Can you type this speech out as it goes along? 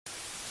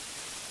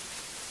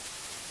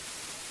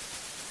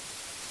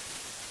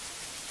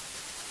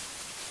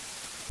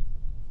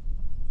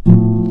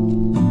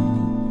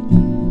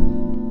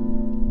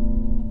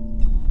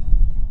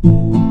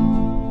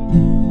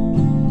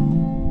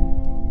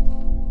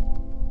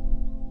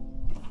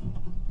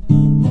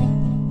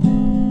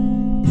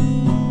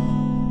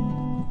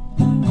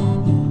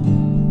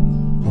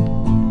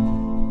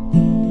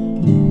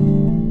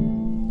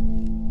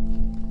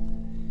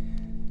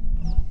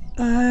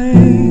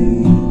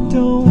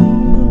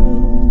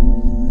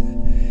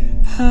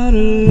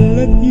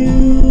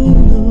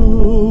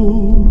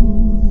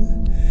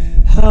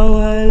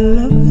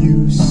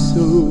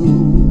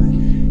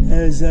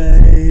as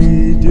I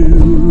do.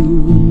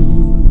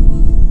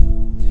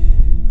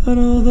 And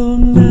although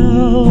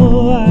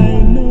now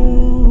I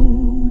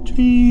know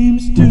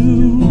dreams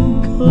do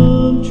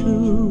come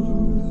true,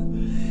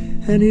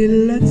 and He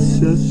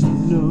lets us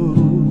know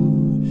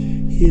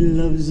He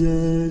loves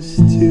us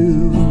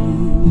too.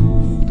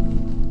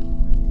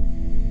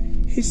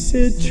 He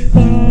said,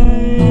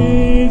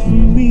 try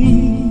for me,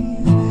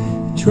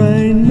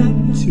 try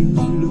not to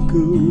look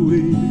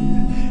away,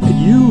 and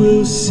you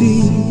will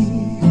see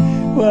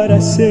what I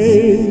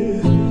say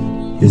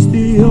is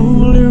the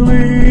only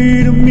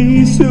way to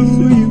me, so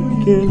you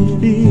can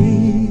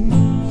feel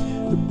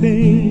the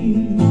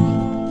pain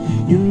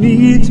you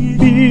need to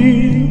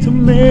feel to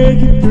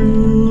make it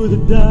through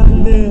the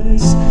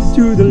darkness,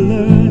 through the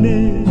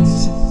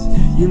learnings.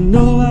 You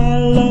know I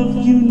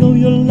love you, know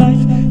your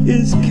life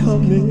is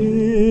coming.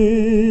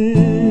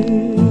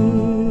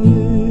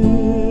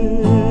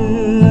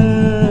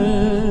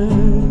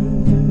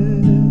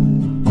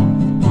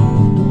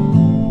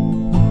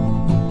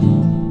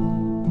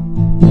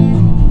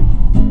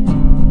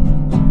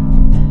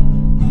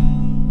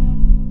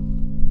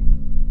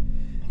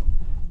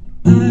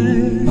 I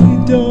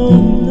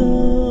don't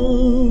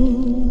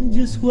know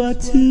just what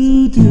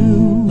to do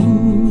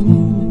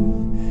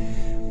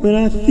when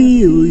I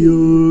feel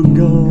you're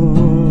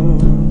gone.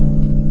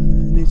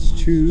 It's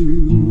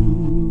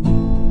true,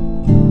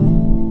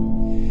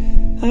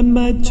 I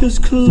might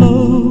just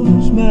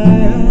close my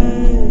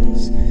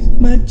eyes,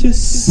 might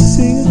just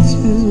sing a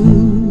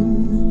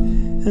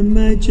tune, I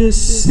might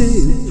just say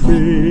a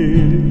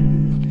prayer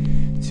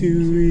to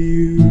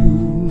you.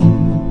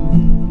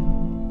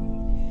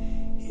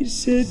 He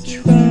said,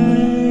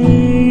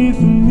 try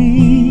for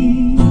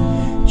me,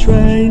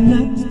 try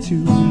not to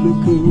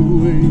look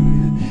away,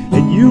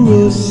 and you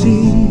will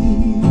see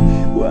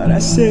what I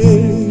say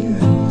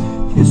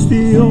is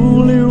the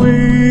only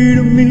way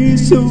to me,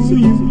 so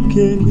you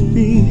can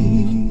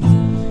feel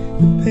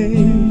the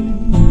pain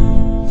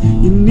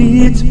you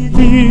need to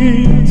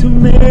feel to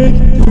make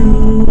it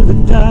through the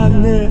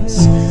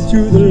darkness,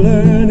 through the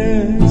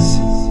learnings.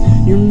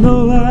 You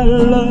know I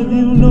love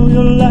you, know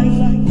your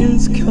life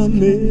is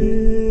coming.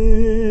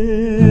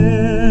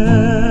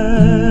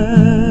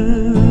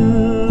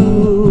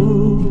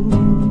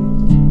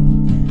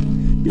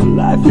 Your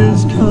life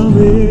is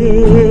coming.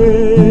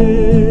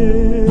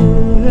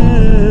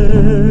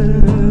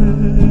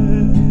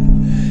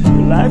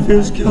 Your life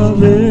is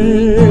coming.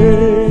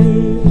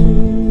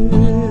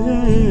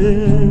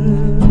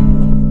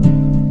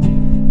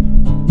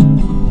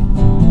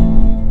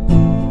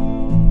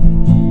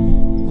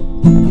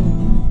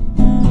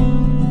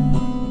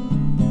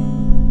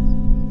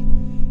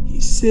 He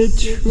said,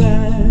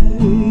 try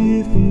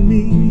for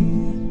me,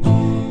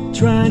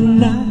 try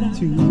not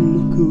to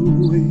look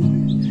away,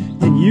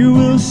 and you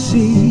will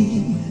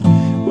see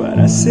what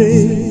I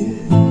say.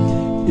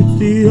 It's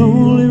the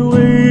only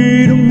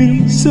way to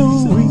me, so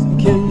we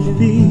can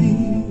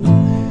feel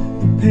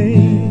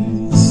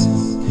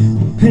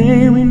the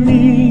pain we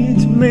need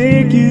to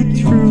make it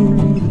through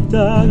the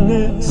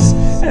darkness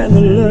and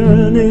the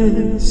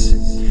learnings.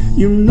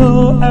 You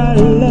know I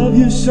love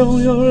you, so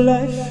your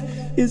life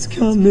is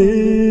coming.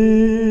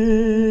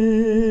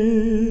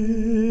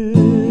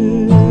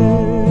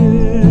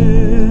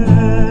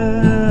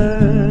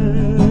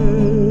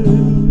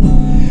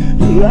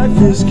 Your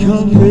life is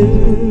coming.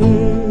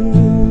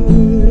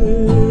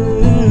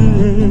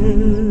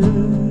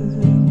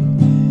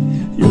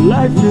 Your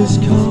life is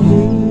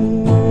coming.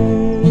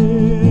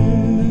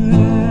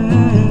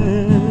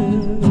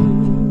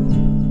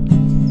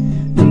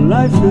 Your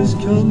life is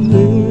coming.